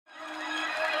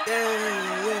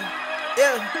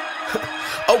Yeah.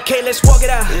 Okay, let's walk it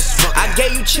out. I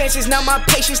gave you chances, now my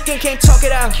patience still can't talk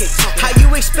it out. How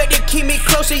you expect to keep me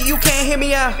closer, you can't hear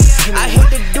me out. I hit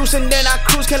the deuce and then I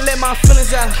cruise, can't let my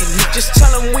feelings out. Just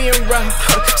tell them we ain't rough.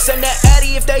 Send that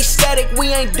addy if they static,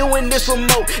 we ain't doing this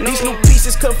remote. These new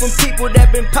pieces come from people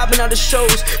that been popping out the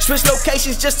shows. Switch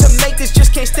locations just to make this,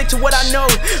 just can't stick to what I know.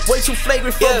 Way too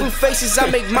flagrant for blue faces, I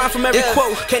make mine from every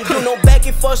quote. Can't do no back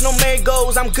and forth, no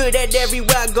marigolds. I'm good at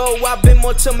everywhere I go. I've been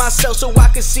more to myself so I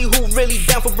can see who really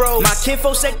down for bro. My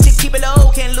kinfolk say to keep it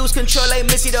low, can't lose control like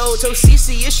Missy though. So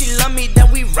CC, if she love me,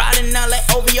 then we riding out like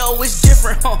OVO, it's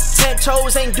different, 10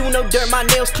 toes, ain't do no dirt, my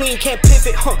nails clean, can't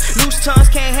pivot, Loose tongues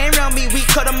can't hang around me, we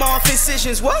cut them off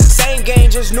incisions, what? Same game,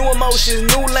 just new emotions,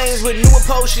 new lanes with new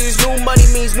potions. New money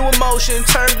means new emotion,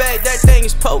 turn back, that thing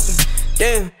is potent.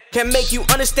 Damn, can't make you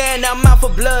understand, now I'm out for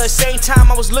blood. Same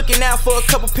time I was looking out for a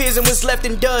couple peers and was left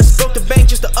in dust. Broke the bank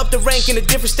just to up the rank in a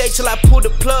different state till I pulled the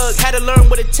plug. Had to learn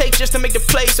what it takes just to make the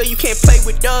play, so you can't play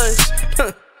with us.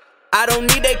 I don't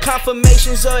need their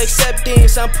confirmations or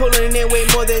acceptance. I'm pulling in way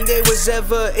more than they was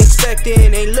ever expecting.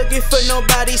 Ain't looking for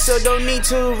nobody, so don't need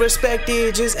to respect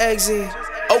it, just exit.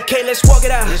 Okay, let's walk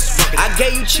it out. I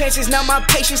gave you chances, now my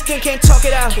patience still can't talk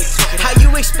it out. How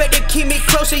you expect to keep me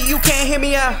closer, you can't hear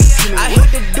me out. I hit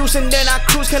the deuce and then I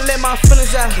cruise, can't let my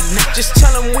feelings out. Just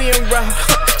tell them we ain't rough.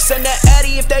 Send that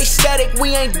addy if they static,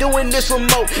 we ain't doing this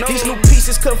remote. These new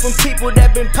pieces come from people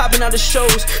that been popping out the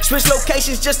shows. Switch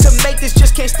locations just to make this,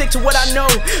 just can't stick to what I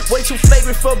know. Way too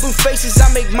flagrant for blue faces,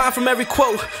 I make mine from every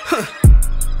quote.